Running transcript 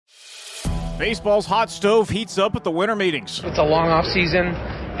Baseball's hot stove heats up at the winter meetings. It's a long off season,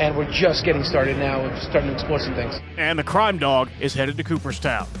 and we're just getting started now. We're starting to explore some things. And the crime dog is headed to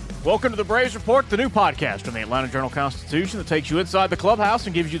Cooperstown. Welcome to the Braves Report, the new podcast from the Atlanta Journal-Constitution that takes you inside the clubhouse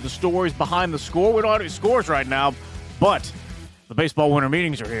and gives you the stories behind the score. We don't have any scores right now, but the baseball winter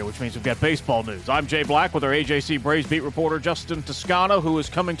meetings are here, which means we've got baseball news. I'm Jay Black with our AJC Braves beat reporter Justin Toscano, who is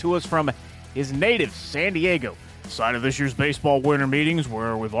coming to us from his native San Diego side of this year's baseball winter meetings,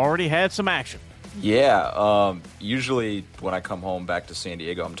 where we've already had some action. Yeah, usually when I come home back to San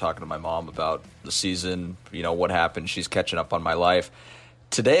Diego, I'm talking to my mom about the season, what happened. She's catching up on my life.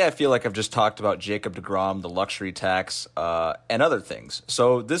 Today, I feel like I've just talked about Jacob deGrom, the luxury tax, and other things.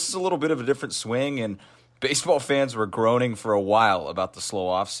 So this is a little bit of a different swing, and baseball fans were groaning for a while about the slow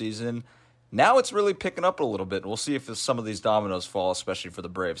offseason. Now it's really picking up a little bit, and we'll see if some of these dominoes fall, especially for the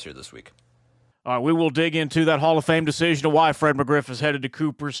Braves here this week. All right, we will dig into that Hall of Fame decision of why Fred McGriff is headed to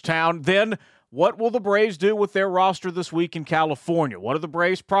Cooperstown. Then, what will the Braves do with their roster this week in California? What are the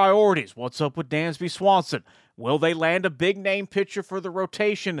Braves' priorities? What's up with Dansby Swanson? Will they land a big-name pitcher for the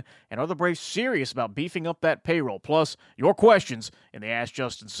rotation? And are the Braves serious about beefing up that payroll? Plus, your questions in the Ask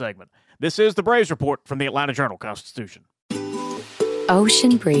Justin segment. This is the Braves Report from the Atlanta Journal-Constitution.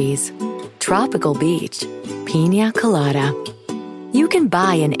 Ocean breeze, tropical beach, pina colada. You can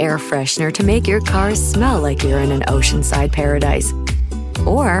buy an air freshener to make your car smell like you're in an oceanside paradise.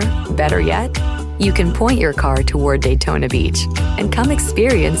 Or, better yet, you can point your car toward Daytona Beach and come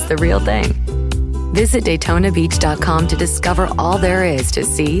experience the real thing. Visit DaytonaBeach.com to discover all there is to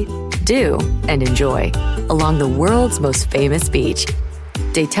see, do, and enjoy along the world's most famous beach.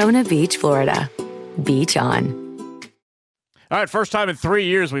 Daytona Beach, Florida. Beach on. All right, first time in 3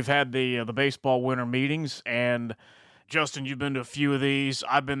 years we've had the baseball winter meetings, and Justin, you've been to a few of these.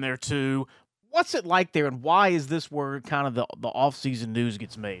 I've been there too. What's it like there, and why is this where kind of the off-season news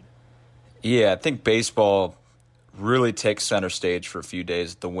gets made? Yeah, I think baseball really takes center stage for a few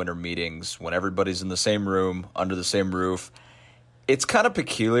days at the winter meetings when everybody's in the same room, under the same roof. It's kind of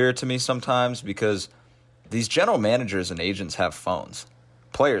peculiar to me sometimes because these general managers and agents have phones.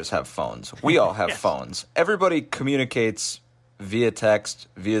 Players have phones. We all have Yes. phones. Everybody communicates via text,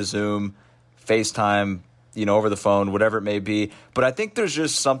 via Zoom, FaceTime, over the phone, whatever it may be. But I think there's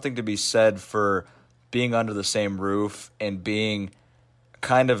just something to be said for being under the same roof and being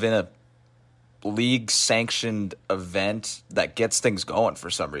kind of in a league-sanctioned event that gets things going for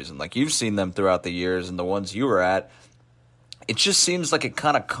some reason. Like, you've seen them throughout the years and the ones you were at. It just seems like it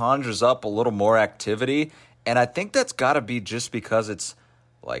kind of conjures up a little more activity. And I think that's got to be just because it's,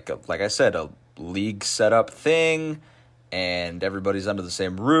 like I said, a league setup thing. And everybody's under the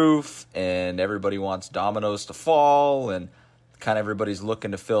same roof, and everybody wants dominoes to fall, and kind of everybody's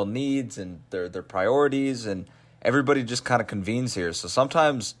looking to fill needs and their priorities, and everybody just kind of convenes here. So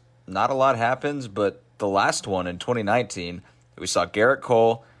sometimes not a lot happens, but the last one in 2019, we saw Garrett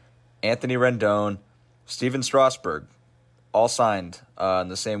Cole, Anthony Rendon, Steven Strasburg, all signed in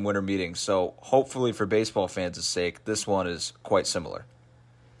the same winter meeting. So hopefully for baseball fans' sake, this one is quite similar.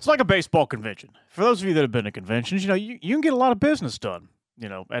 It's like a baseball convention. For those of you that have been to conventions, you can get a lot of business done,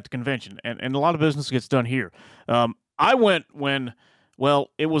 at the convention, and a lot of business gets done here. I went when,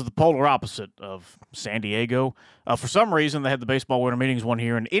 it was the polar opposite of San Diego. For some reason, they had the baseball winter meetings one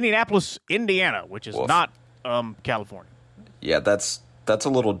here in Indianapolis, Indiana, which is not California. Yeah, that's a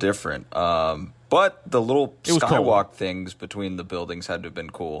little different. But the little skywalk things between the buildings had to have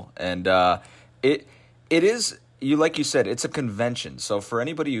been cool, and it is. Like you said, it's a convention. So for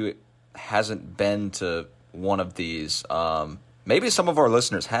anybody who hasn't been to one of these, maybe some of our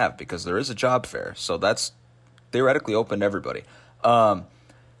listeners have, because there is a job fair. So that's theoretically open to everybody.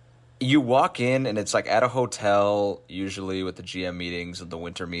 You walk in, and it's like at a hotel, usually with the GM meetings and the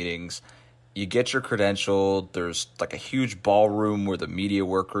winter meetings. You get your credential. There's like a huge ballroom where the media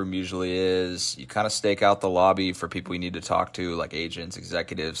workroom usually is. You kind of stake out the lobby for people you need to talk to, like agents,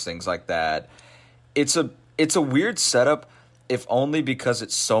 executives, things like that. It's a weird setup, if only because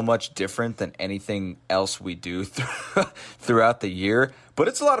it's so much different than anything else we do throughout the year. But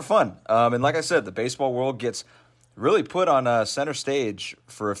it's a lot of fun. And like I said, the baseball world gets really put on center stage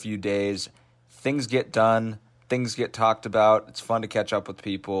for a few days. Things get done. Things get talked about. It's fun to catch up with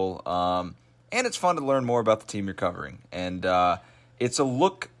people. And it's fun to learn more about the team you're covering. And it's a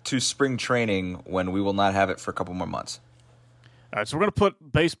look to spring training when we will not have it for a couple more months. All right, so we're going to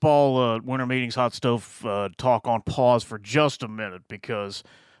put baseball winter meetings hot stove talk on pause for just a minute, because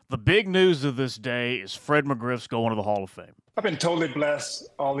the big news of this day is Fred McGriff's going to the Hall of Fame. I've been totally blessed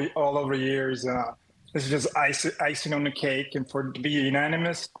all over the years. This is just icing on the cake, and for it to be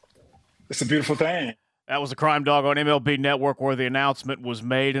unanimous, it's a beautiful thing. That was the Crime Dog on MLB Network where the announcement was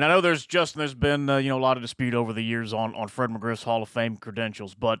made. And I know there's been a lot of dispute over the years on Fred McGriff's Hall of Fame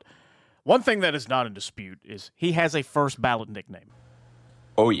credentials. But one thing that is not in dispute is he has a first ballot nickname.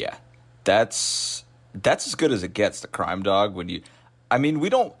 Oh, yeah. That's as good as it gets, the Crime Dog.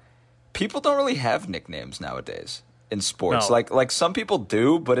 People don't really have nicknames nowadays in sports. No. Like some people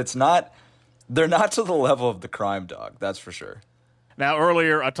do, but they're not to the level of the Crime Dog, that's for sure. Now,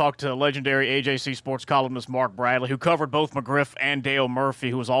 earlier, I talked to legendary AJC sports columnist Mark Bradley, who covered both McGriff and Dale Murphy,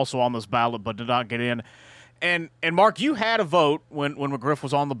 who was also on this ballot but did not get in. And Mark, you had a vote when McGriff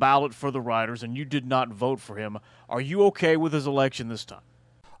was on the ballot for the Riders, and you did not vote for him. Are you okay with his election this time?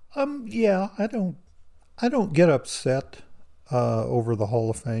 Yeah, I don't get upset over the Hall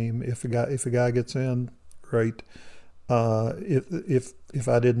of Fame. If a guy gets in, great. If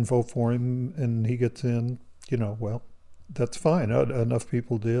I didn't vote for him and he gets in, well, that's fine. Enough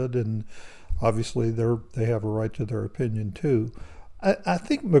people did, and obviously they have a right to their opinion too. I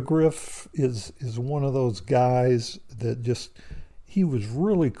think McGriff is one of those guys that he was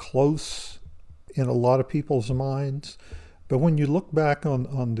really close in a lot of people's minds, but when you look back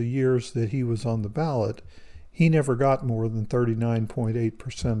on the years that he was on the ballot, he never got more than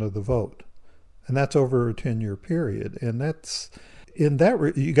 39.8% of the vote, and that's over a 10-year period, and that's. You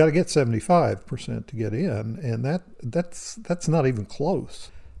got to get 75% to get in, and that's not even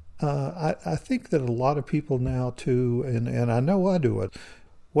close. I think that a lot of people now too, and I know I do it.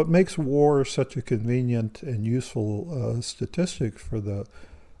 What makes WAR such a convenient and useful statistic for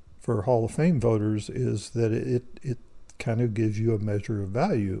Hall of Fame voters is that it kind of gives you a measure of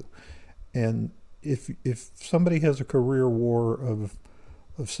value, and if somebody has a career WAR of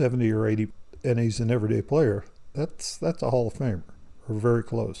 70 or 80 and he's an everyday player, that's a Hall of Famer. Or very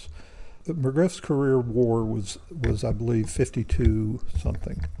close. McGriff's career WAR was I believe 52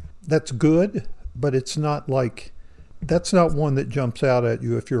 something. That's good, but that's not one that jumps out at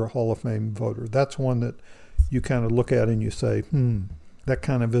you if you're a Hall of Fame voter. That's one that you kind of look at and you say, that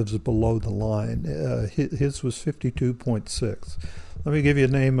kind of is below the line. His was 52.6. Let me give you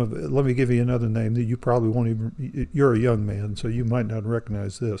another name that you probably won't even. You're a young man, so you might not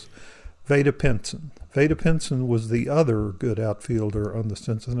recognize this. Vada Pinson. Vada Pinson was the other good outfielder on the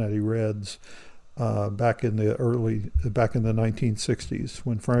Cincinnati Reds back in the 1960s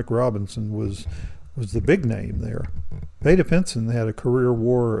when Frank Robinson was the big name there. Vada Pinson had a career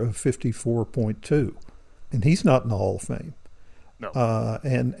WAR of 54.2, and he's not in the Hall of Fame. No.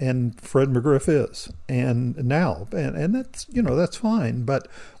 And Fred McGriff is, and that's fine. But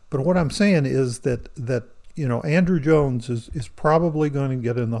what I'm saying is that Andrew Jones is probably going to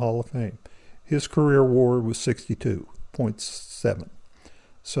get in the Hall of Fame. His career WAR was 62.7.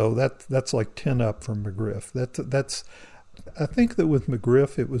 So that's like 10 up from McGriff. That's I think that with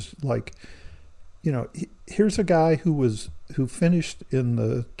McGriff it was like, here's a guy who finished in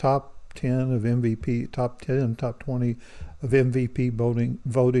the top 10 of MVP, top 10, top 20 of MVP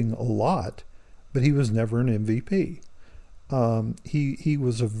voting a lot, but he was never an MVP. He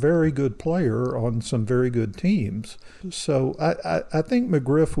was a very good player on some very good teams. So I think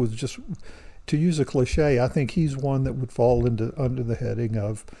McGriff was just, to use a cliche, I think he's one that would fall under the heading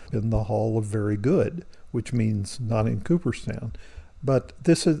of in the Hall of Very Good, which means not in Cooperstown. But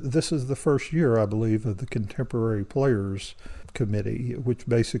this is the first year, I believe, of the Contemporary Players Committee, which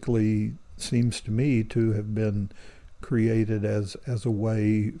basically seems to me to have been created as a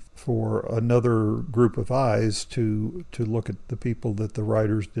way for another group of eyes to look at the people that the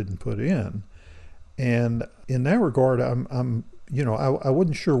writers didn't put in. And in that regard, I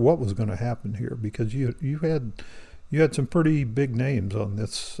wasn't sure what was going to happen here, because you had some pretty big names on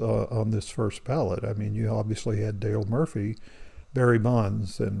this first ballot. I mean, you obviously had Dale Murphy, Barry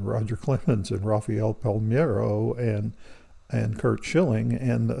Bonds, and Roger Clemens, and Rafael Palmeiro, and Curt Schilling,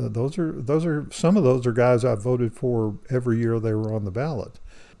 and those are some of those are guys I voted for every year they were on the ballot,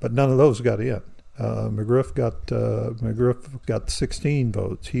 but none of those got in. McGriff got 16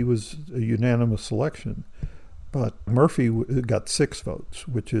 votes. He was a unanimous selection, but Murphy got 6 votes,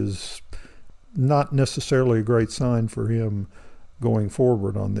 which is not necessarily a great sign for him going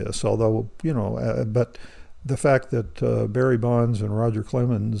forward on this. Although but the fact that Barry Bonds and Roger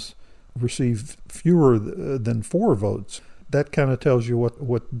Clemens received fewer than 4 votes, that kind of tells you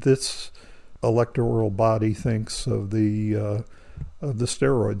what this electoral body thinks of the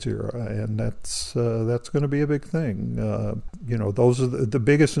steroids era, and that's going to be a big thing. Those are the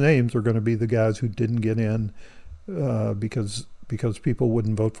biggest names are going to be the guys who didn't get in because people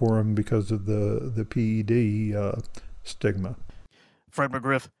wouldn't vote for them because of the PED stigma. Fred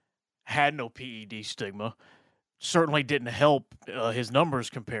McGriff had no PED stigma. Certainly didn't help his numbers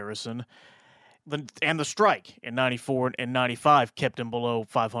comparison. And the strike in 94 and 95 kept him below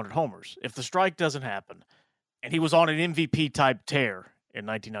 500 homers. If the strike doesn't happen, and he was on an MVP-type tear in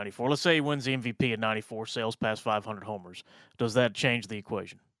 1994, let's say he wins the MVP in 94, sails past 500 homers, does that change the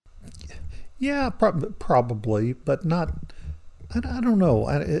equation? Yeah, probably, but not. I don't know.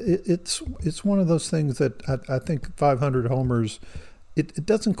 It's one of those things that I think 500 homers, it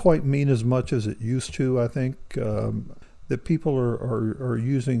doesn't quite mean as much as it used to. I think that people are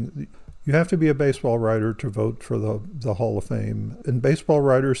using. You have to be a baseball writer to vote for the Hall of Fame, and baseball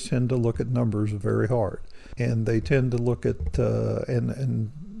writers tend to look at numbers very hard, and they tend to look at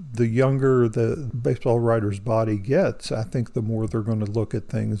and the younger the baseball writer's body gets, I think the more they're going to look at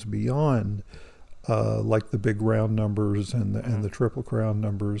things beyond like the big round numbers and the Triple Crown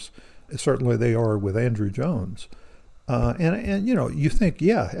numbers. Certainly they are with Andrew Jones. And you think,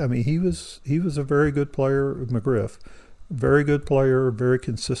 yeah, I mean, he was a very good player, McGriff. Very good player, very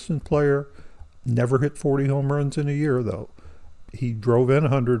consistent player. Never hit 40 home runs in a year, though. He drove in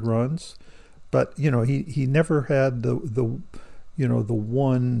 100 runs, but he never had the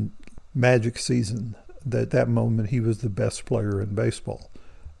one magic season that moment he was the best player in baseball.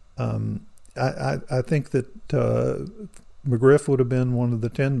 I think that McGriff would have been one of the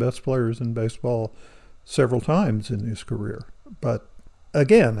 10 best players in baseball several times in his career, but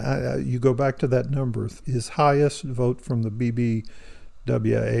again, you go back to that number. His highest vote from the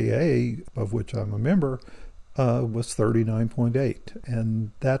BBWAA, of which I'm a member, was 39.8.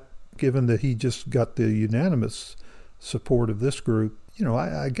 And that, given that he just got the unanimous support of this group,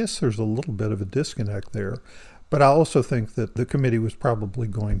 I guess there's a little bit of a disconnect there. But I also think that the committee was probably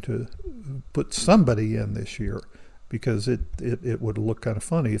going to put somebody in this year, because it would look kind of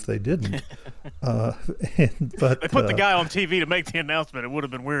funny if they didn't. But they put the guy on TV to make the announcement. It would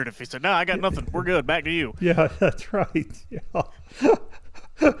have been weird if he said, "No, I got nothing. We're good. Back to you." Yeah, that's right. Yeah,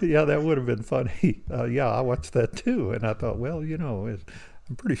 yeah, that would have been funny. Yeah, I watched that too, and I thought, well, I'm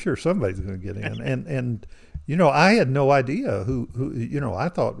pretty sure somebody's going to get in. And I had no idea who. I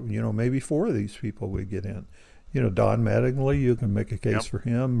thought, maybe 4 of these people would get in. Don Mattingly, you can make a case for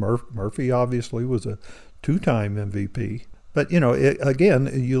him. Murphy obviously was a 2-time MVP. But,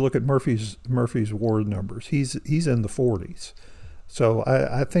 again, you look at Murphy's WAR numbers. He's in the 40s. So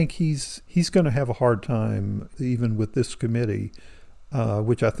I think he's going to have a hard time, even with this committee,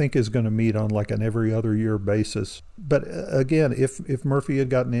 which I think is going to meet on like an every other year basis. But, again, if Murphy had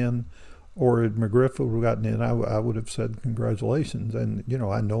gotten in, or if McGriff would have gotten in, I would have said congratulations. And,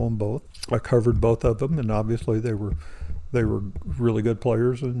 I know them both. I covered both of them, and obviously they were really good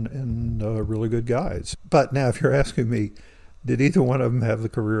players and really good guys. But now if you're asking me, did either one of them have the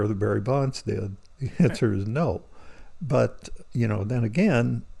career that Barry Bonds did? The answer is no. But, then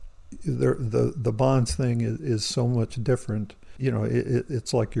again, the Bonds thing is so much different.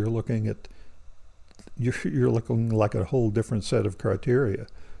 It's like you're looking at like a whole different set of criteria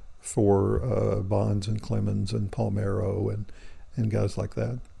for Bonds and Clemens and Palmeiro and guys like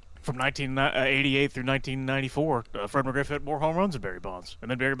that. From 1988 through 1994, Fred McGriff hit more home runs than Barry Bonds, and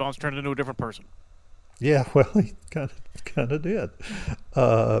then Barry Bonds turned into a different person. Yeah, well, he kind of did,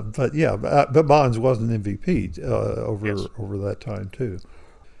 but Bonds was an MVP over that time too.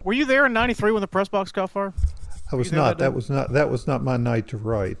 Were you there in '93 when the press box caught fire? I was not. That was not my night to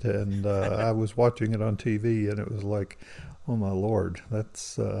write, and I was watching it on TV, and it was like, oh my Lord,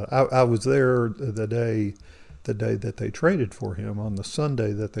 that's. I was there the day that they traded for him, on the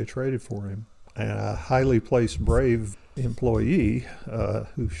Sunday that they traded for him. And a highly placed Brave employee,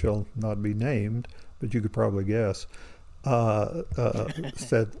 who shall not be named, but you could probably guess,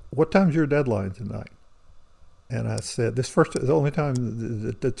 said, "What time's your deadline tonight?" And I said, the only time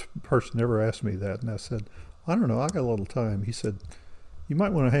that this person ever asked me that, and I said, "I don't know, I got a little time." He said, "You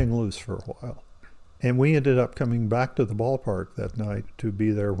might want to hang loose for a while." And we ended up coming back to the ballpark that night to be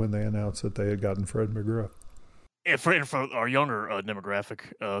there when they announced that they had gotten Fred McGriff. And for our younger demographic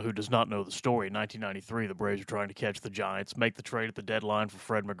who does not know the story, in 1993, the Braves were trying to catch the Giants, make the trade at the deadline for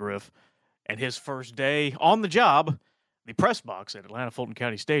Fred McGriff. And his first day on the job, the press box at Atlanta Fulton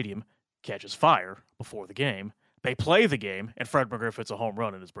County Stadium catches fire before the game. They play the game, and Fred McGriff hits a home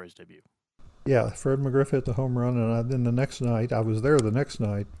run in his Braves debut. Yeah, Fred McGriff hit the home run, and then the next night, I was there the next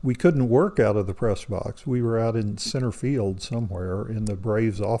night. We couldn't work out of the press box. We were out in center field somewhere in the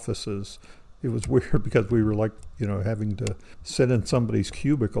Braves offices. It was weird because we were like, having to sit in somebody's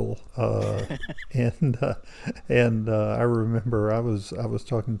cubicle. And I remember I was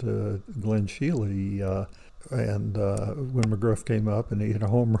talking to Glenn Shealy, and when McGriff came up and he hit a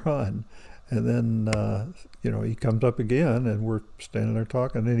home run. And then, he comes up again, and we're standing there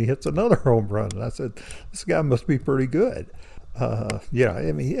talking, and he hits another home run. And I said, this guy must be pretty good. Yeah,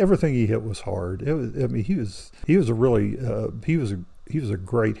 I mean, everything he hit was hard. It was, I mean, he was a really he was a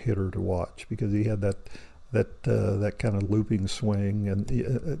great hitter to watch because he had that kind of looping swing. And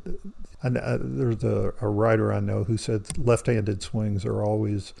there's a writer I know who said left-handed swings are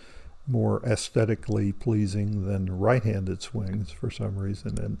always more aesthetically pleasing than right-handed swings for some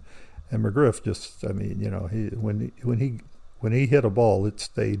reason. And McGriff just, I mean, when he hit a ball, it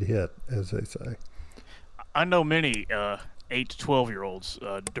stayed hit, as they say. I know many 8 to 12-year-olds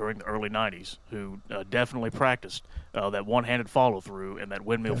during the early 90s who definitely practiced that one-handed follow-through and that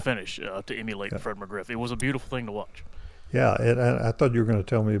windmill finish to emulate Fred McGriff. It was a beautiful thing to watch. Yeah, and I thought you were going to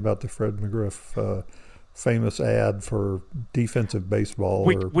tell me about the Fred McGriff famous ad for defensive baseball.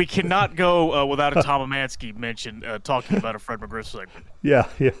 We cannot go without a Tom Amansky mention talking about a Fred McGriff segment. Yeah,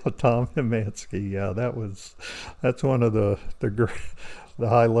 Tom Amansky. Yeah, that's one of the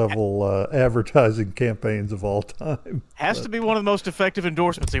high-level advertising campaigns of all time. Has to be one of the most effective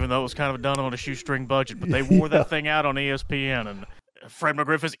endorsements, even though it was kind of done on a shoestring budget. But they wore that thing out on ESPN, and Fred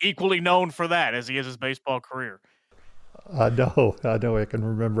McGriff is equally known for that as he is his baseball career. I know. I can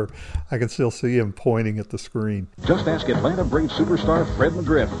remember. I can still see him pointing at the screen. Just ask Atlanta Braves superstar Fred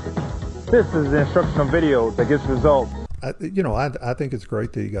McGriff. This is the instructional video that gets results. I think it's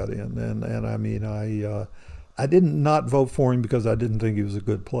great that he got in, and I mean, I didn't not vote for him because I didn't think he was a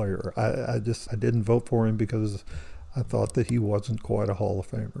good player. I didn't vote for him because I thought that he wasn't quite a Hall of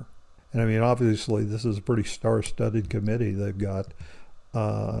Famer. And I mean, obviously, this is a pretty star-studded committee they've got.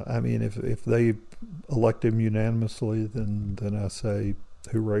 I mean, if they elect him unanimously, then I say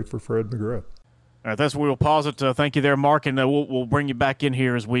hooray for Fred McGriff. All right, that's where we'll pause it. Thank you there, Mark, and we'll bring you back in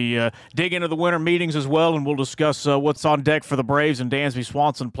here as we dig into the winter meetings as well, and we'll discuss what's on deck for the Braves and Dansby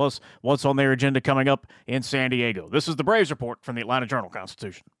Swanson, plus what's on their agenda coming up in San Diego. This is the Braves Report from the Atlanta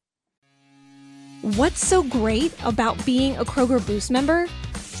Journal-Constitution. What's so great about being a Kroger Boost member?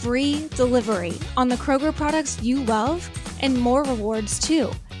 Free delivery on the Kroger products you love, and more rewards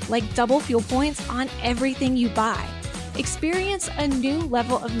too, like double fuel points on everything you buy. Experience a new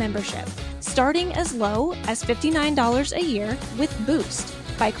level of membership, starting as low as $59 a year with Boost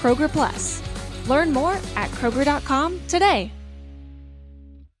by Kroger Plus. Learn more at Kroger.com today.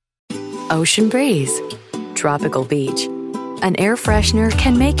 Ocean breeze, tropical beach. An air freshener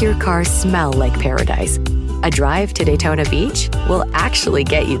can make your car smell like paradise. A drive to Daytona Beach will actually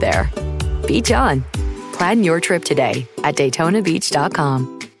get you there. Beach on. Plan your trip today at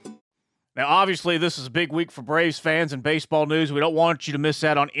DaytonaBeach.com. Now, obviously, this is a big week for Braves fans and baseball news. We don't want you to miss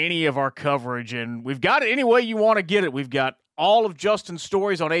out on any of our coverage, and we've got it any way you want to get it. We've got all of Justin's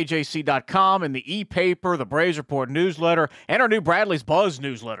stories on AJC.com and the e-paper, the Braves Report newsletter, and our new Bradley's Buzz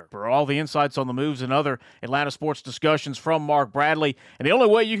newsletter for all the insights on the moves and other Atlanta sports discussions from Mark Bradley. And the only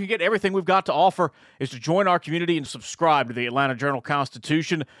way you can get everything we've got to offer is to join our community and subscribe to the Atlanta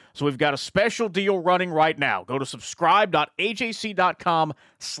Journal-Constitution. So we've got a special deal running right now. Go to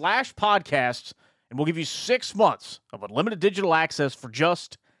subscribe.ajc.com/podcasts, and we'll give you 6 months of unlimited digital access for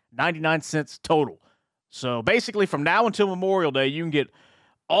just 99 cents total. So basically, from now until Memorial Day, you can get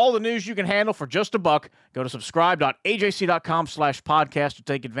all the news you can handle for just $1. Go to subscribe.ajc.com/podcast to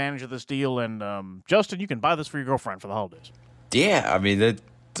take advantage of this deal. And Justin, you can buy this for your girlfriend for the holidays. Yeah, I mean, the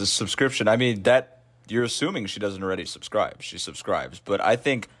subscription, I mean, that you're assuming she doesn't already subscribe. She subscribes. But I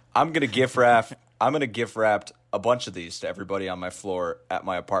think I'm going to gift wrap a bunch of these to everybody on my floor at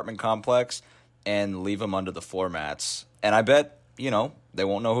my apartment complex and leave them under the floor mats. And I bet, they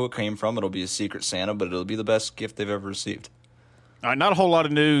won't know who it came from. It'll be a secret Santa, but it'll be the best gift they've ever received. All right, not a whole lot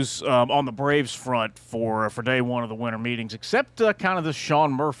of news on the Braves front for day one of the winter meetings, except kind of this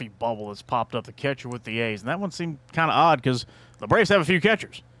Sean Murphy bubble that's popped up, the catcher with the A's. And that one seemed kind of odd because the Braves have a few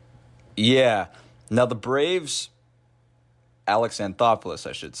catchers. Yeah. Now, the Braves, Alex Anthopoulos,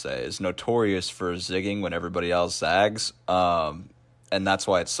 I should say, is notorious for zigging when everybody else zags. And that's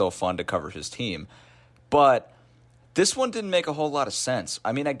why it's so fun to cover his team. But this one didn't make a whole lot of sense.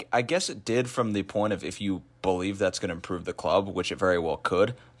 I mean, I guess it did from the point of if you believe that's going to improve the club, which it very well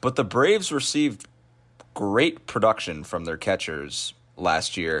could. But the Braves received great production from their catchers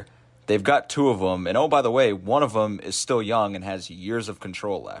last year. They've got 2 of them. And, oh, by the way, one of them is still young and has years of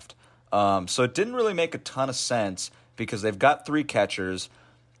control left. So it didn't really make a ton of sense because they've got 3 catchers.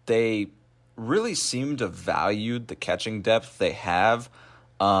 They really seem to value the catching depth they have.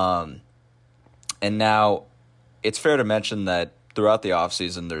 And now it's fair to mention that throughout the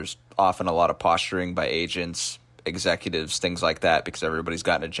offseason, there's often a lot of posturing by agents, executives, things like that, because everybody's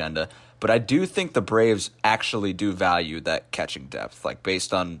got an agenda. But I do think the Braves actually do value that catching depth, like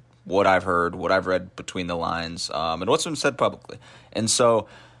based on what I've heard, what I've read between the lines, and what's been said publicly. And so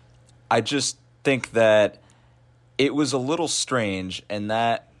I just think that it was a little strange, and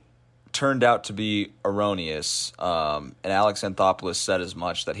that turned out to be erroneous. And Alex Anthopoulos said as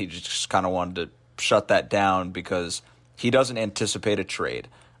much, that he just kind of wanted to shut that down because he doesn't anticipate a trade.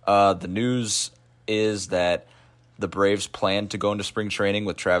 The news is that the Braves plan to go into spring training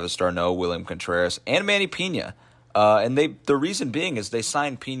with Travis d'Arnaud, William Contreras, and Manny Pena. And the reason being is they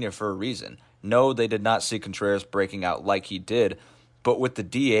signed Pena for a reason. No, they did not see Contreras breaking out like he did, but with the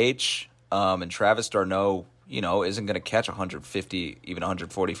DH and Travis d'Arnaud, isn't going to catch 150, even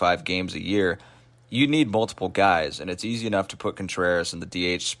 145 games a year. You need multiple guys, and it's easy enough to put Contreras in the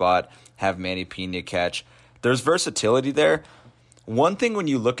DH spot, have Manny Pena catch. There's versatility there. One thing when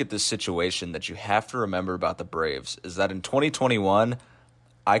you look at this situation that you have to remember about the Braves is that in 2021,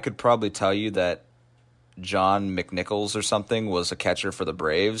 I could probably tell you that John McNichols or something was a catcher for the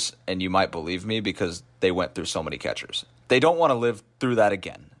Braves, and you might believe me because they went through so many catchers. They don't want to live through that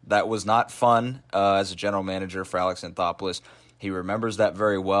again. That was not fun as a general manager for Alex Anthopoulos. He remembers that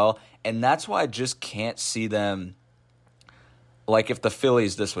very well, and that's why I just can't see them. Like if the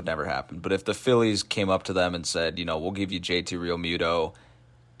Phillies, this would never happen, but if the Phillies came up to them and said, we'll give you JT Realmuto,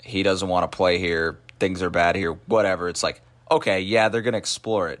 he doesn't want to play here, things are bad here, whatever, it's like, okay, yeah, they're going to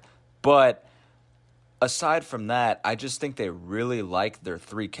explore it. But aside from that, I just think they really like their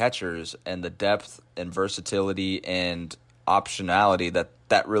three catchers and the depth and versatility and optionality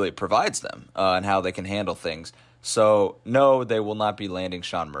that really provides them and how they can handle things. So, no, they will not be landing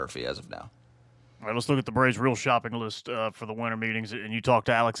Sean Murphy as of now. All right, let's look at the Braves' real shopping list for the winter meetings. And you talked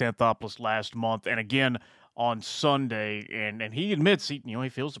to Alex Anthopoulos last month and again on Sunday, and he admits he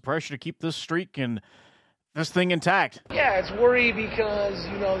feels the pressure to keep this streak and this thing intact. Yeah, it's worry because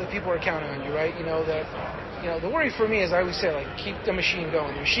that people are counting on you, right? The worry for me is I always say, keep the machine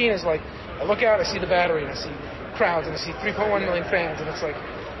going. The machine is I look out, I see the battery, and I see crowds, and I see 3.1 million fans, and it's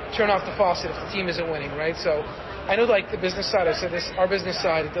turn off the faucet if the team isn't winning, right? So I know the business side, I said this, our business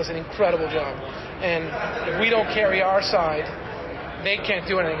side, it does an incredible job. And if we don't carry our side, they can't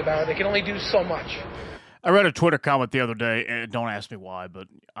do anything about it. They can only do so much. I read a Twitter comment the other day, and don't ask me why, but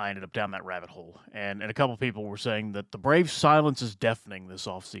I ended up down that rabbit hole. And a couple people were saying that the Braves' silence is deafening this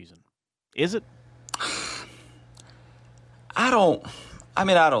offseason. Is it? I don't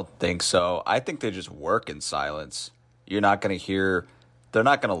think so. I think they just work in silence. You're not going to hear, they're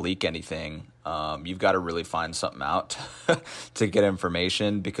not going to leak anything. You've got to really find something out to get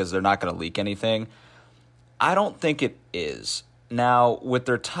information because they're not going to leak anything. I don't think it is. Now, with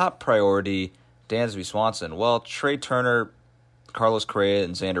their top priority, Dansby Swanson, well, Trey Turner, Carlos Correa,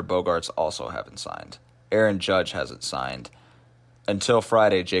 and Xander Bogaerts also haven't signed. Aaron Judge hasn't signed. Until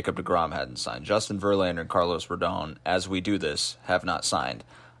Friday, Jacob deGrom hadn't signed. Justin Verlander and Carlos Rodon, as we do this, have not signed.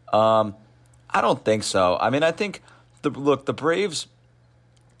 I don't think so. I think, the Braves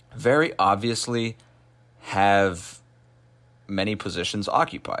very obviously have many positions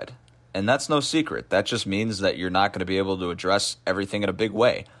occupied. And that's no secret. That just means that you're not going to be able to address everything in a big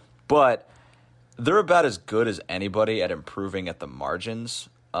way. But they're about as good as anybody at improving at the margins.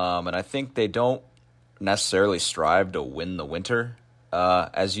 And I think they don't necessarily strive to win the winter,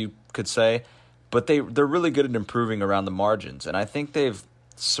 as you could say. But they're really good at improving around the margins. And I think they've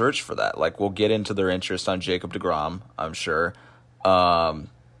searched for that. We'll get into their interest on Jacob deGrom, I'm sure.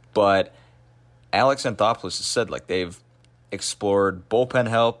 But Alex Anthopoulos has said they've explored bullpen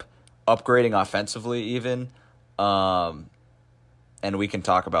help, upgrading offensively even, and we can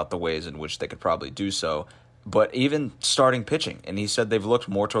talk about the ways in which they could probably do so, but even starting pitching. And he said they've looked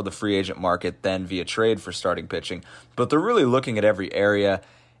more toward the free agent market than via trade for starting pitching, but they're really looking at every area,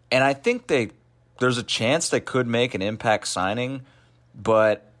 and I think there's a chance they could make an impact signing,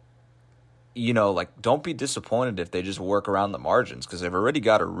 but don't be disappointed if they just work around the margins because they've already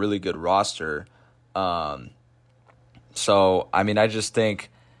got a really good roster. So, I just think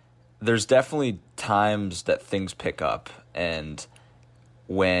there's definitely times that things pick up, and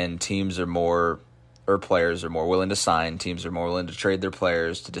when teams are more, or players are more willing to sign, teams are more willing to trade their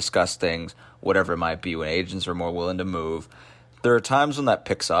players, to discuss things, whatever it might be, when agents are more willing to move, there are times when that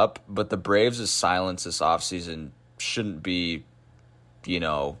picks up, but the Braves' silence this offseason shouldn't be,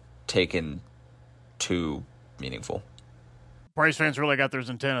 taken too meaningful. Braves fans really got their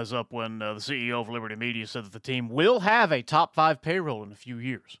antennas up when the CEO of Liberty Media said that the team will have a top 5 payroll in a few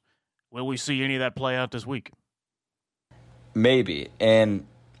years. Will we see any of that play out this week? Maybe. And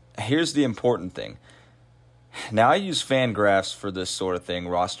here's the important thing. Now, I use FanGraphs for this sort of thing.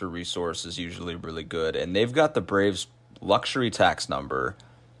 Roster Resource is usually really good. And they've got the Braves' luxury tax number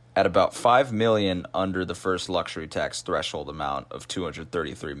at about $5 million under the first luxury tax threshold amount of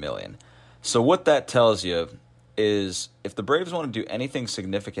 $233 million. So what that tells you is if the Braves want to do anything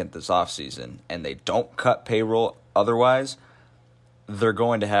significant this offseason and they don't cut payroll otherwise, they're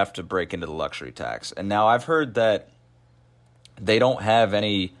going to have to break into the luxury tax. And now I've heard that they don't have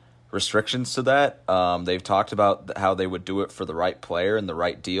any restrictions to that. They've talked about how they would do it for the right player and the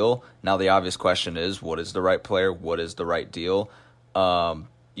right deal. Now the obvious question is, what is the right player? What is the right deal?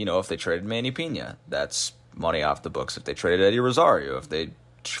 If they traded Manny Pena, that's money off the books. If they traded Eddie Rosario, if they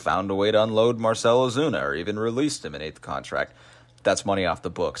found a way to unload Marcell Ozuna or even released him in 8th contract, that's money off the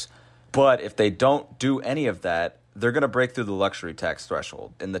books. But if they don't do any of that, they're going to break through the luxury tax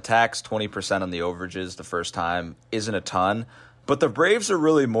threshold. In the tax, 20% on the overages the first time isn't a ton. But the Braves are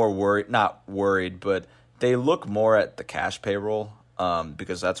really more not worried, but they look more at the cash payroll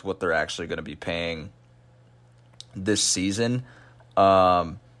because that's what they're actually going to be paying this season.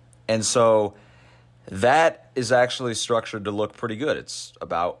 And so that is actually structured to look pretty good. It's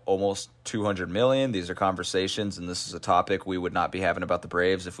about almost $200 million. These are conversations, and this is a topic we would not be having about the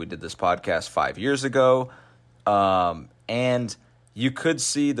Braves if we did this podcast 5 years ago. And you could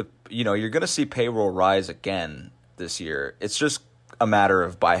see you're going to see payroll rise again this year. It's just a matter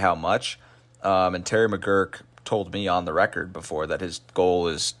of by how much. And Terry McGriff told me on the record before that his goal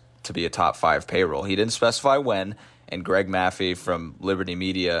is to be a top 5 payroll. He didn't specify when, and Greg Maffei from Liberty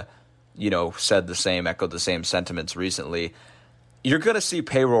Media, said the same, echoed the same sentiments recently. You're going to see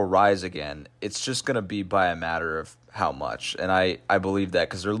payroll rise again. It's just going to be by a matter of how much. And I believe that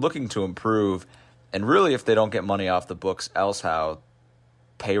because they're looking to improve. And really, if they don't get money off the books else how,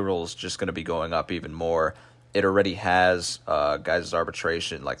 payroll's just going to be going up even more. It already has guys'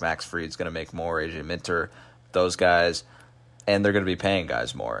 arbitration, like Max Fried's going to make more, AJ Minter, those guys, and they're going to be paying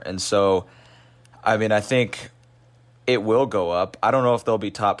guys more. And so, I think it will go up. I don't know if they'll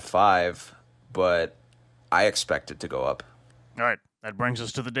be top 5, but I expect it to go up. All right. That brings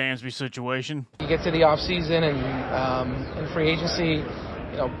us to the Dansby situation. You get to the offseason and in free agency,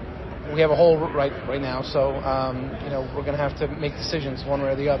 we have a hole right now, so we're going to have to make decisions one way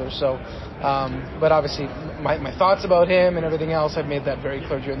or the other. So, but obviously, my thoughts about him and everything else, I've made that very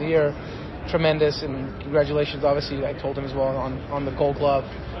clear during the year. Tremendous, and congratulations. Obviously, I told him as well on the Gold Glove,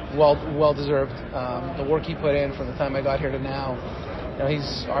 well deserved. The work he put in from the time I got here to now.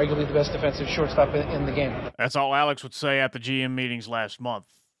 He's arguably the best defensive shortstop in the game. That's all Alex would say at the GM meetings last month.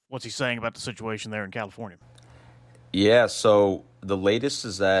 What's he saying about the situation there in California? Yeah, so the latest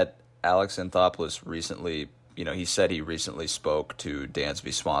is that Alex Anthopoulos recently, he said he recently spoke to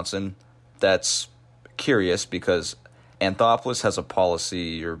Dansby Swanson. That's curious because Anthopoulos has a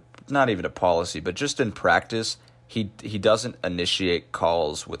policy, or not even a policy, but just in practice, he doesn't initiate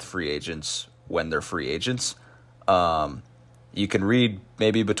calls with free agents when they're free agents. You can read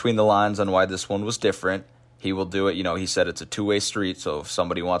maybe between the lines on why this one was different. He will do it. He said it's a two-way street, so if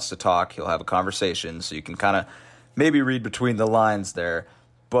somebody wants to talk, he'll have a conversation. So you can kind of maybe read between the lines there.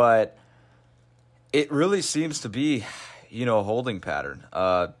 But it really seems to be, a holding pattern.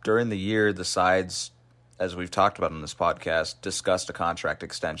 During the year, the sides, as we've talked about on this podcast, discussed a contract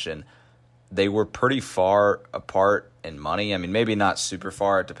extension. They were pretty far apart in money. Maybe not super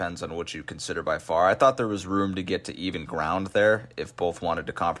far. It depends on what you consider by far. I thought there was room to get to even ground there if both wanted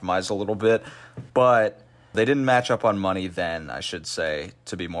to compromise a little bit. But they didn't match up on money then, I should say,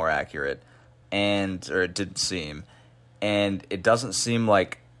 to be more accurate. Or it didn't seem. And it doesn't seem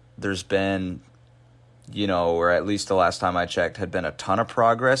like there's been, or at least the last time I checked, had been a ton of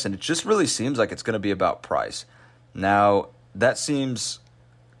progress. And it just really seems like it's going to be about price. Now, that seems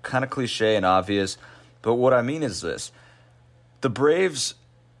kind of cliche and obvious, but what I mean is this. The Braves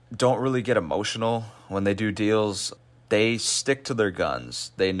don't really get emotional when they do deals. They stick to their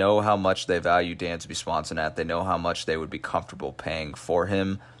guns. They know how much they value Dansby Swanson at. They know how much they would be comfortable paying for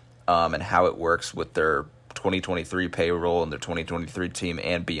him and how it works with their 2023 payroll and their 2023 team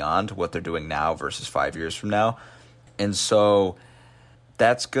and beyond, what they're doing now versus 5 years from now. And so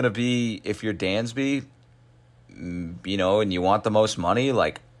that's going to be, if you're Dansby, and you want the most money,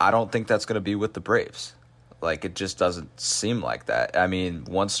 I don't think that's going to be with the Braves. It just doesn't seem like that.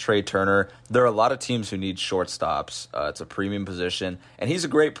 Once Trey Turner, there are a lot of teams who need shortstops. It's a premium position, and he's a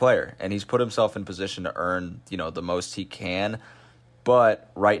great player, and he's put himself in position to earn, the most he can. But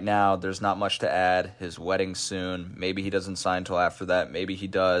right now, there's not much to add. His wedding soon. Maybe he doesn't sign until after that. Maybe he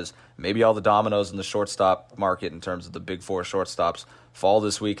does. Maybe all the dominoes in the shortstop market in terms of the big four shortstops fall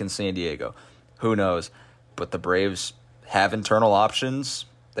this week in San Diego. Who knows? But the Braves have internal options.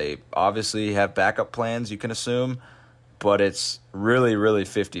 They obviously have backup plans, you can assume. But it's really, really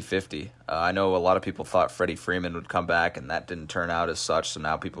 50-50. I know a lot of people thought Freddie Freeman would come back, and that didn't turn out as such, so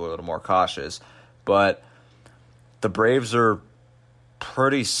now people are a little more cautious. But the Braves are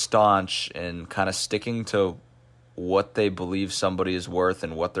pretty staunch in kind of sticking to what they believe somebody is worth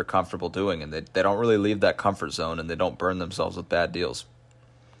and what they're comfortable doing, and they don't really leave that comfort zone, and they don't burn themselves with bad deals.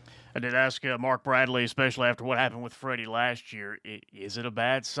 I did ask Mark Bradley, especially after what happened with Freddie last year, is it a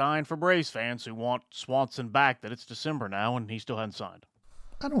bad sign for Braves fans who want Swanson back that it's December now and he still hasn't signed?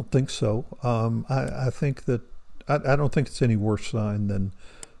 I don't think so. I think that I don't think it's any worse sign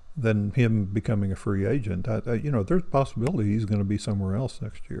than him becoming a free agent. There's a possibility he's going to be somewhere else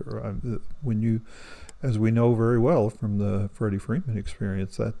next year. As we know very well from the Freddie Freeman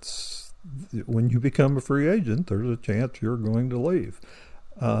experience, that's when you become a free agent, there's a chance you're going to leave.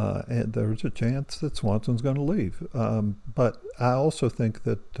 And there's a chance that Swanson's going to leave. But I also think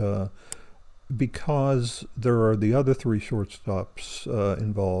that because there are the other three shortstops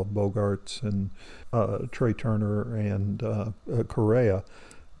involved, Bogaerts and Trey Turner and Correa,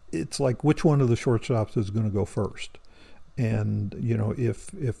 it's like which one of the shortstops is going to go first? And,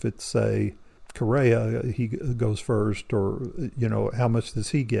 if it's, say, Correa, he goes first, or, how much does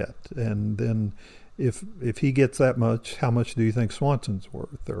he get? And then if he gets that much, how much do you think Swanson's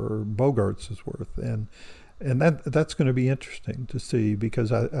worth or Bogaerts is worth? And that's going to be interesting to see,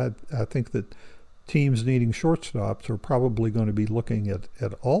 because I think that teams needing shortstops are probably going to be looking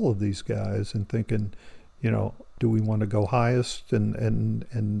at all of these guys and thinking, do we want to go highest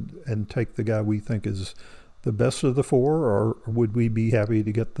and take the guy we think is the best of the four, or would we be happy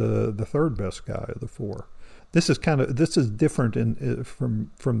to get the third best guy of the four? This is different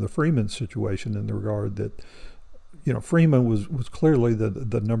from the Freeman situation in the regard that, Freeman was clearly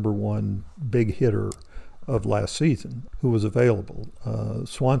the number one big hitter of last season who was available.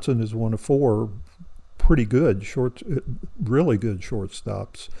 Swanson is one of four really good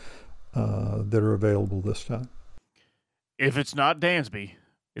shortstops that are available this time. If it's not Dansby,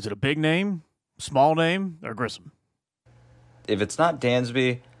 is it a big name, small name, or Grissom? If it's not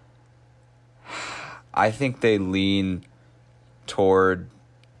Dansby, I think they lean toward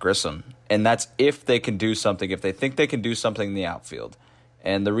Grissom. And that's if they can do something, if they think they can do something in the outfield.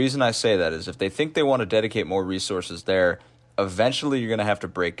 And the reason I say that is if they think they want to dedicate more resources there, eventually you're going to have to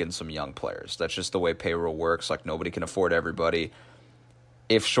break in some young players. That's just the way payroll works. Like, nobody can afford everybody.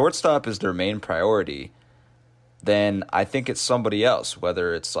 If shortstop is their main priority, then I think it's somebody else,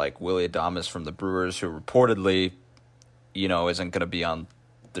 whether it's like Willie Adames from the Brewers, who reportedly, isn't going to be on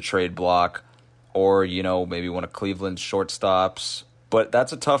the trade block, or, maybe one of Cleveland's shortstops. But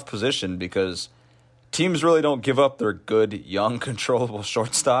that's a tough position because teams really don't give up their good, young, controllable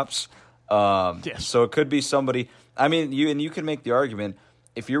shortstops. Yes. So it could be somebody. I mean, you can make the argument,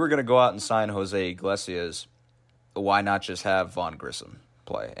 if you were going to go out and sign Jose Iglesias, why not just have Vaughn Grissom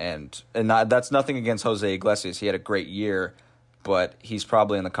play? And that's nothing against Jose Iglesias. He had a great year, but he's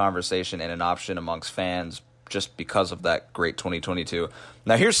probably in the conversation and an option amongst fans just because of that great 2022.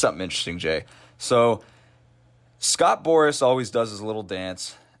 Now, here's something interesting, Jay. So Scott Boras always does his little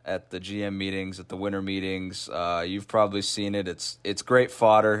dance at the GM meetings, at the winter meetings. You've probably seen it. It's great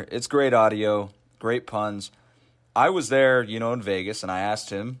fodder. It's great audio, great puns. I was there, in Vegas, and I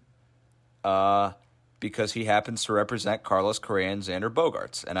asked him because he happens to represent Carlos Correa and Xander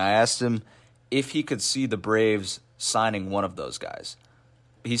Bogaerts, and I asked him if he could see the Braves signing one of those guys.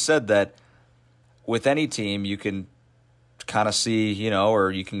 He said that with any team, you can kind of see, or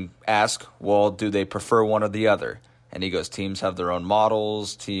you can ask, well, do they prefer one or the other? And he goes, teams have their own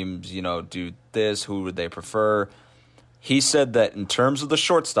models. Teams, do this. Who would they prefer? He said that in terms of the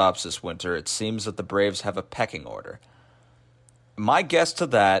shortstops this winter, it seems that the Braves have a pecking order. My guess to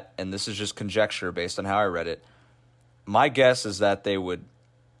that, and this is just conjecture based on how I read it, my guess is that they would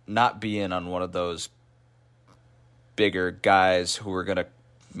not be in on one of those bigger guys who are going to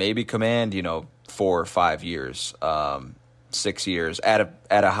maybe command, 4 or 5 years, 6 years at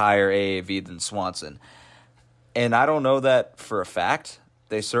a higher AAV than Swanson. And I don't know that for a fact.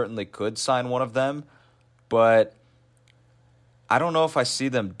 They certainly could sign one of them, but I don't know if I see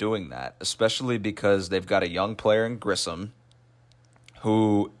them doing that, especially because they've got a young player in Grissom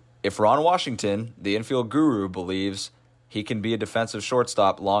who, if Ron Washington, the infield guru, believes he can be a defensive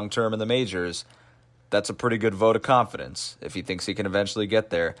shortstop long-term in the majors, that's a pretty good vote of confidence if he thinks he can eventually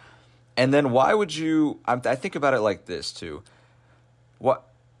get there. And then why would you – I think about it like this too.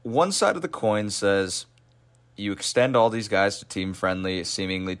 One side of the coin says you extend all these guys to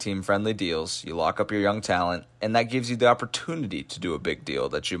seemingly team-friendly deals. You lock up your young talent, and that gives you the opportunity to do a big deal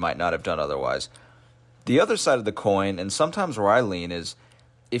that you might not have done otherwise. The other side of the coin, and sometimes where I lean, is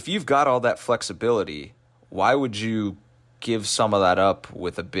if you've got all that flexibility, why would you give some of that up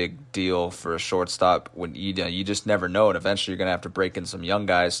with a big deal for a shortstop when you just never know, and eventually you're going to have to break in some young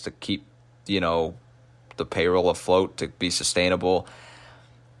guys to keep the payroll afloat, to be sustainable.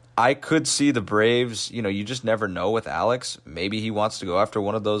 I could see the Braves, you just never know with Alex. Maybe he wants to go after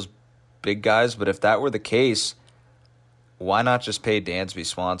one of those big guys, but if that were the case, why not just pay Dansby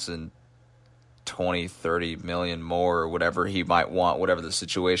Swanson 20, 30 million more or whatever he might want, whatever the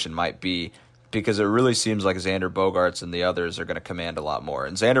situation might be, because it really seems like Xander Bogaerts and the others are going to command a lot more.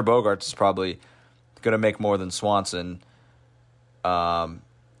 And Xander Bogaerts is probably going to make more than Swanson, and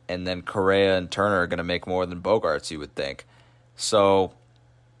then Correa and Turner are going to make more than Bogaerts, you would think. So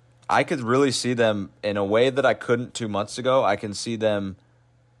I could really see them in a way that I couldn't 2 months ago. I can see them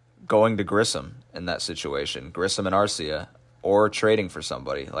going to Grissom in that situation, Grissom and Arcia, or trading for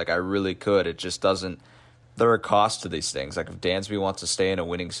somebody. Like, I really could. It just doesn't – there are costs to these things. Like, if Dansby wants to stay in a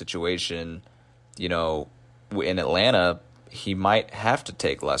winning situation, in Atlanta, he might have to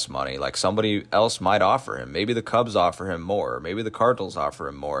take less money. Like, somebody else might offer him. Maybe the Cubs offer him more. Maybe the Cardinals offer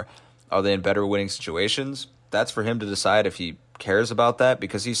him more. Are they in better winning situations? That's for him to decide if he cares about that,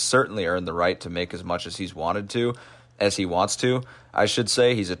 because he's certainly earned the right to make as much as he wants to. I should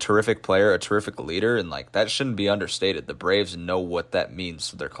say he's a terrific player, a terrific leader, and that shouldn't be understated. The Braves know what that means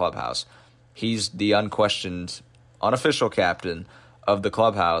to their clubhouse. He's the unquestioned, unofficial captain of the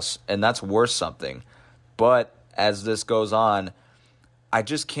clubhouse, and that's worth something. But as this goes on, I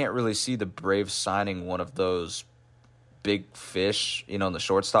just can't really see the Braves signing one of those big fish, in the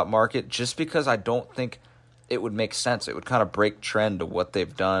shortstop market, just because I don't think it would make sense. It would kind of break trend of what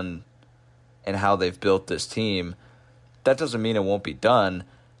they've done and how they've built this team. That doesn't mean it won't be done,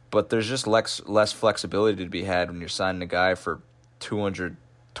 but there's just less flexibility to be had when you're signing a guy for $220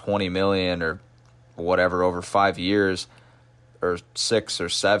 million or whatever over 5 years or 6 or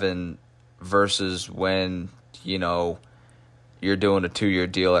 7 versus when, you're doing a 2-year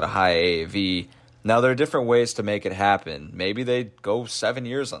deal at a high AAV. Now, there are different ways to make it happen. Maybe they go 7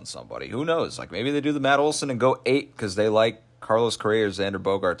 years on somebody. Who knows? Maybe they do the Matt Olson and go 8 because they like Carlos Correa or Xander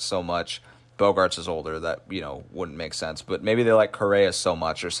Bogaerts so much. Bogaerts is older, that, wouldn't make sense. But maybe they like Correa so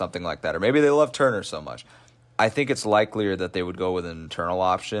much or something like that. Or maybe they love Turner so much. I think it's likelier that they would go with an internal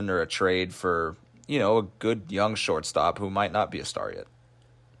option or a trade for, a good young shortstop who might not be a star yet.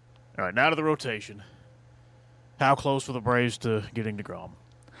 All right, now to the rotation. How close were the Braves to getting DeGrom?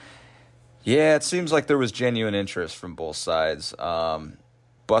 Yeah, it seems like there was genuine interest from both sides.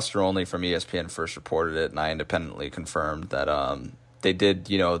 Buster Olney from ESPN first reported it, and I independently confirmed that they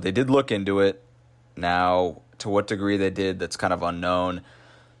did look into it. Now, to what degree they did, that's kind of unknown.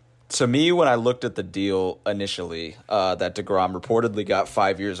 To me, when I looked at the deal initially, that DeGrom reportedly got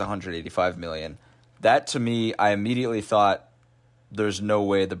 5 years, $185 million, that to me, I immediately thought there's no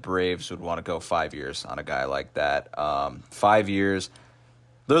way the Braves would want to go 5 years on a guy like that. 5 years.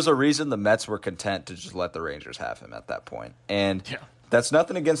 There's a reason the Mets were content to just let the Rangers have him at that point. And that's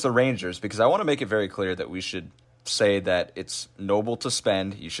nothing against the Rangers, because I want to make it very clear that we should say that it's noble to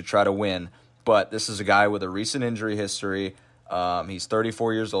spend. You should try to win. But this is a guy with a recent injury history. He's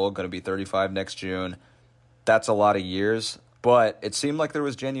 34 years old, going to be 35 next June. That's a lot of years. But it seemed like there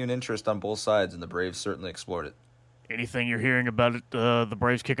was genuine interest on both sides, and the Braves certainly explored it. Anything you're hearing about it, the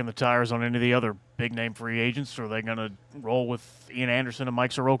Braves kicking the tires on any of the other big-name free agents, or are they going to roll with Ian Anderson and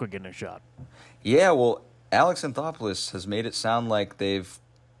Mike Soroka getting a shot? Yeah, well, Alex Anthopoulos has made it sound like they've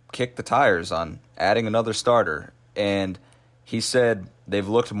kicked the tires on adding another starter, and he said they've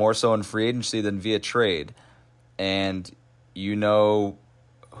looked more so in free agency than via trade. And you know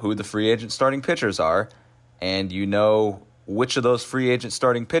who the free agent starting pitchers are, and you know which of those free agent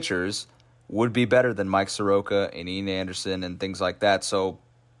starting pitchers would be better than Mike Soroka and Ian Anderson and things like that. So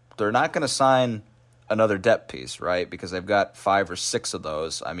they're not going to sign another depth piece, right? Because they've got 5 or 6 of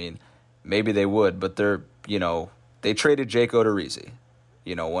those. I mean, maybe they would, but they traded Jake Odorizzi,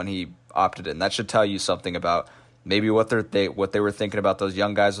 when he opted in. That should tell you something about maybe what they were thinking about those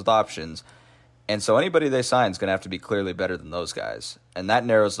young guys with options. And so anybody they sign is going to have to be clearly better than those guys. And that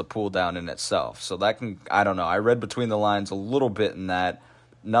narrows the pool down in itself. So that I don't know. I read between the lines a little bit in that.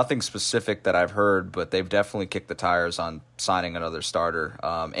 Nothing specific that I've heard, but they've definitely kicked the tires on signing another starter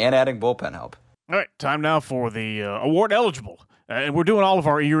and adding bullpen help. All right, time now for the award eligible. And we're doing all of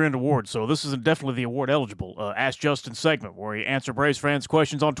our year-end awards, so this is definitely the award eligible Ask Justin segment, where we answer Braves fans'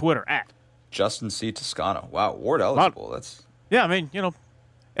 questions on Twitter at Justin C. Toscano. Wow, award eligible. That's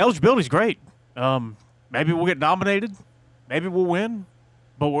eligibility's great. Maybe we'll get nominated, maybe we'll win,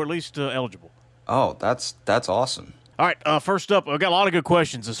 but we're at least eligible. Oh, that's awesome. All right, first up, we've got a lot of good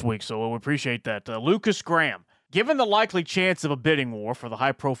questions this week, so we appreciate that. Lucas Graham, given the likely chance of a bidding war for the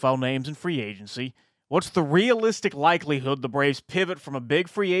high-profile names in free agency, what's the realistic likelihood the Braves pivot from a big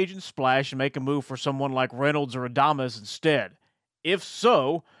free agent splash and make a move for someone like Reynolds or Adames instead? If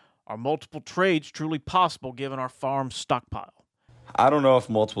so, are multiple trades truly possible given our farm stockpile? I don't know if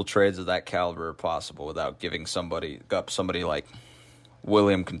multiple trades of that caliber are possible without giving somebody like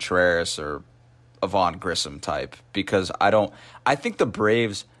William Contreras or Avon Grissom type, because I think the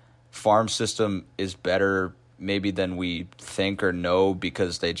Braves farm system is better maybe than we think or know,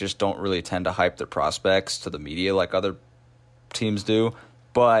 because they just don't really tend to hype their prospects to the media like other teams do.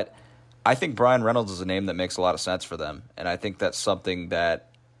 But I think Brian Reynolds is a name that makes a lot of sense for them, and I think that's something that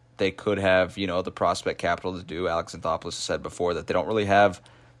they could have, the prospect capital to do. Alex Anthopoulos has said before that they don't really have,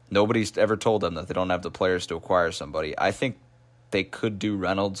 nobody's ever told them that they don't have the players to acquire somebody. I think they could do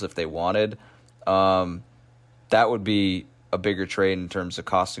Reynolds if they wanted. That would be a bigger trade in terms of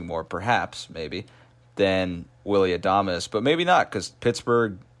costing more, perhaps, maybe, than Willy Adames, but maybe not, because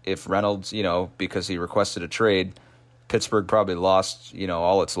Pittsburgh, if Reynolds, because he requested a trade, Pittsburgh probably lost,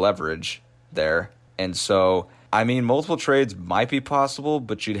 all its leverage there. And so, multiple trades might be possible,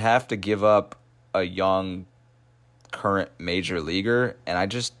 but you'd have to give up a young current major leaguer, and I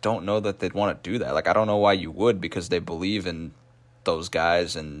just don't know that they'd want to do that. I don't know why you would, because they believe in those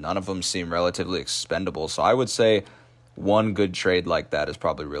guys, and none of them seem relatively expendable. So I would say one good trade like that is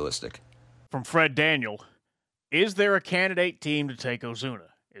probably realistic. From Fred Daniel, is there a candidate team to take Ozuna?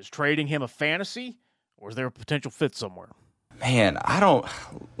 Is trading him a fantasy, or is there a potential fit somewhere? Man,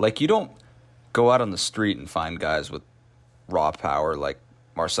 you don't go out on the street and find guys with raw power like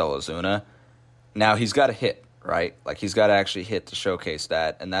Marcell Ozuna. Now, he's got to hit, right? He's got to actually hit to showcase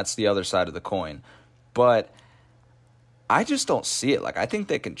that, and that's the other side of the coin. But I just don't see it. I think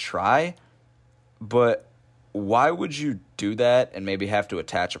they can try, but why would you do that and maybe have to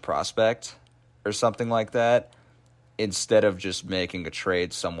attach a prospect or something like that instead of just making a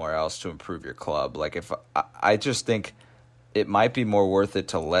trade somewhere else to improve your club? I just think it might be more worth it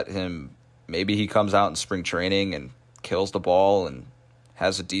to let him, maybe he comes out in spring training and kills the ball and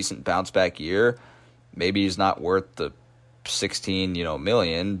has a decent bounce back year. Maybe he's not worth the 16,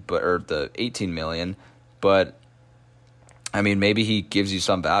 million, or the 18 million, but maybe he gives you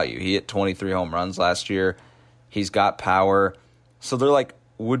some value. He hit 23 home runs last year. He's got power. So they're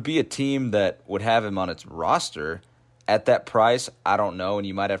would be a team that would have him on its roster at that price. I don't know. And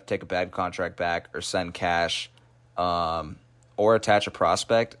you might have to take a bad contract back or send cash, or attach a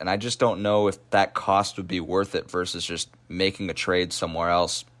prospect. And I just don't know if that cost would be worth it versus just making a trade somewhere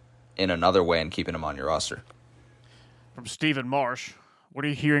else in another way and keeping him on your roster. From Stephen Marsh, what are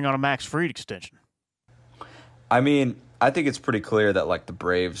you hearing on a Max Fried extension? I think it's pretty clear that the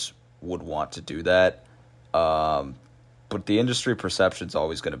Braves would want to do that. But the industry perception is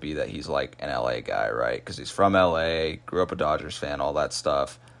always going to be that he's an LA guy, right? Because he's from LA, grew up a Dodgers fan, all that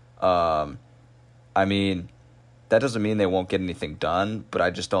stuff. That doesn't mean they won't get anything done, but I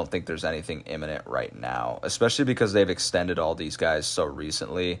just don't think there's anything imminent right now, especially because they've extended all these guys so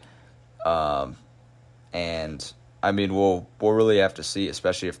recently. We'll really have to see,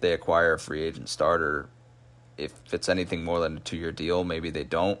 especially if they acquire a free agent starter. If it's anything more than a 2-year deal, maybe they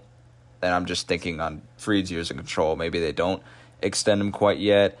don't. And I'm just thinking on Fried's years in control, maybe they don't extend him quite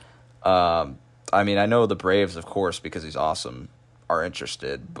yet. I know the Braves, of course, because he's awesome, are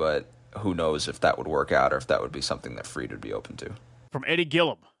interested, but who knows if that would work out or if that would be something that Fried would be open to. From Eddie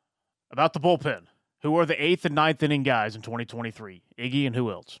Gillum, about the bullpen, who are the 8th and 9th inning guys in 2023? Iggy and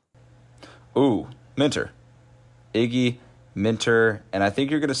who else? Ooh, Minter. Iggy, Minter, and I think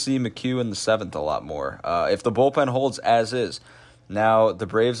you're going to see McHugh in the 7th a lot more. If the bullpen holds as is. Now, the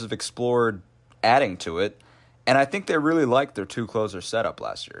Braves have explored adding to it, and I think they really liked their 2-closer setup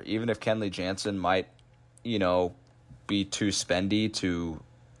last year. Even if Kenley Jansen might, be too spendy to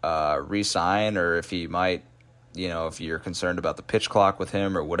re-sign, or if he might, if you're concerned about the pitch clock with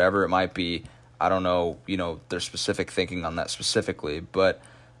him or whatever it might be. I don't know, their specific thinking on that specifically, but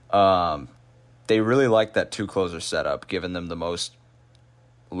they really like that 2-closer setup, giving them the most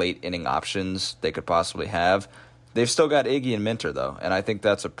late inning options they could possibly have. They've still got Iggy and Minter, though, and I think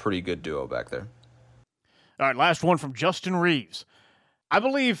that's a pretty good duo back there. All right, last one from Justin Reeves. I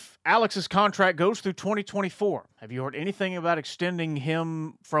believe Alex's contract goes through 2024. Have you heard anything about extending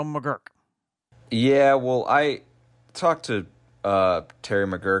him from McGurk? Yeah, well, I talked to Terry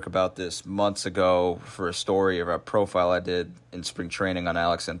McGurk about this months ago for a story of a profile I did in spring training on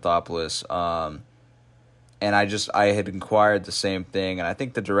Alex Anthopoulos. And I had inquired the same thing, and I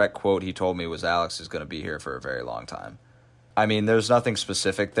think the direct quote he told me was Alex is going to be here for a very long time. There's nothing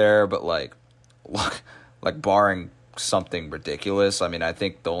specific there, but barring something ridiculous, I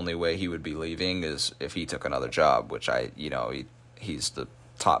think the only way he would be leaving is if he took another job, which he's the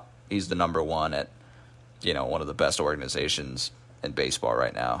number one at, one of the best organizations in baseball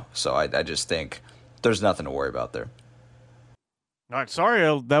right now. So I just think there's nothing to worry about there. All right, sorry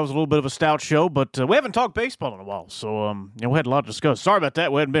that was a little bit of a stout show, but we haven't talked baseball in a while, so we had a lot to discuss. Sorry about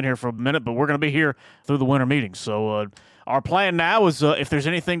that. We hadn't been here for a minute, but we're going to be here through the winter meetings. So our plan now is if there's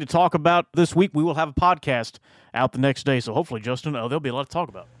anything to talk about this week, we will have a podcast out the next day. So hopefully, Justin, there'll be a lot to talk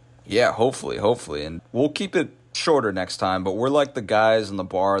about. Yeah, hopefully. And we'll keep it shorter next time, but we're like the guys in the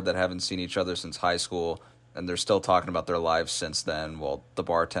bar that haven't seen each other since high school, and they're still talking about their lives since then, while the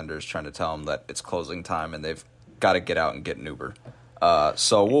bartender's trying to tell them that it's closing time and they've got to get out and get an Uber.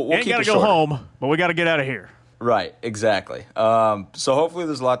 So we'll keep it short. Got to go home, but we got to get out of here. Right, exactly. So hopefully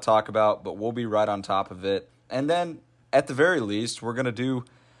there's a lot to talk about, but we'll be right on top of it. And then, at the very least, we're going to do,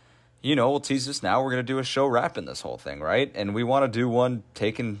 we'll tease this now, we're going to do a show wrapping this whole thing, right? And we want to do one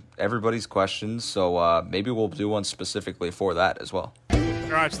taking everybody's questions, so maybe we'll do one specifically for that as well. All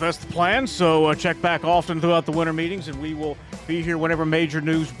right, so that's the plan. So check back often throughout the winter meetings, and we will be here whenever major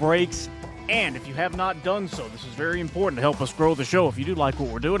news breaks. And if you have not done so, this is very important to help us grow the show. If you do like what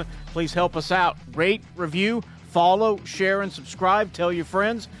we're doing, please help us out. Rate, review, follow, share, and subscribe. Tell your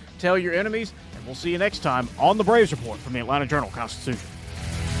friends, tell your enemies, and we'll see you next time on the Braves Report from the Atlanta Journal-Constitution.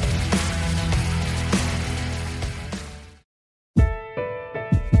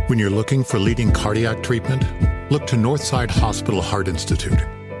 When you're looking for leading cardiac treatment, look to Northside Hospital Heart Institute.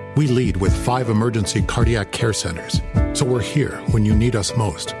 We lead with 5 emergency cardiac care centers, so we're here when you need us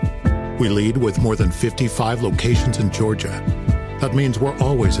most. We lead with more than 55 locations in Georgia. That means we're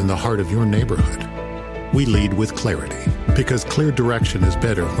always in the heart of your neighborhood. We lead with clarity, because clear direction is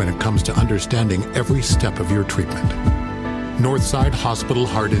better when it comes to understanding every step of your treatment. Northside Hospital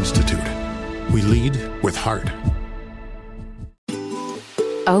Heart Institute. We lead with heart.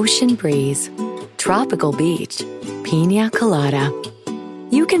 Ocean breeze, tropical beach, pina colada.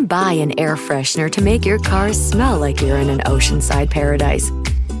 You can buy an air freshener to make your car smell like you're in an oceanside paradise.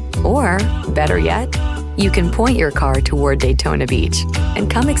 Or, better yet, you can point your car toward Daytona Beach and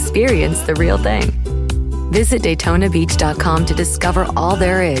come experience the real thing. Visit DaytonaBeach.com to discover all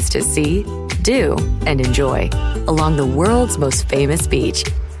there is to see, do, and enjoy along the world's most famous beach,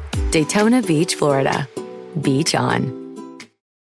 Daytona Beach, Florida. Beach on.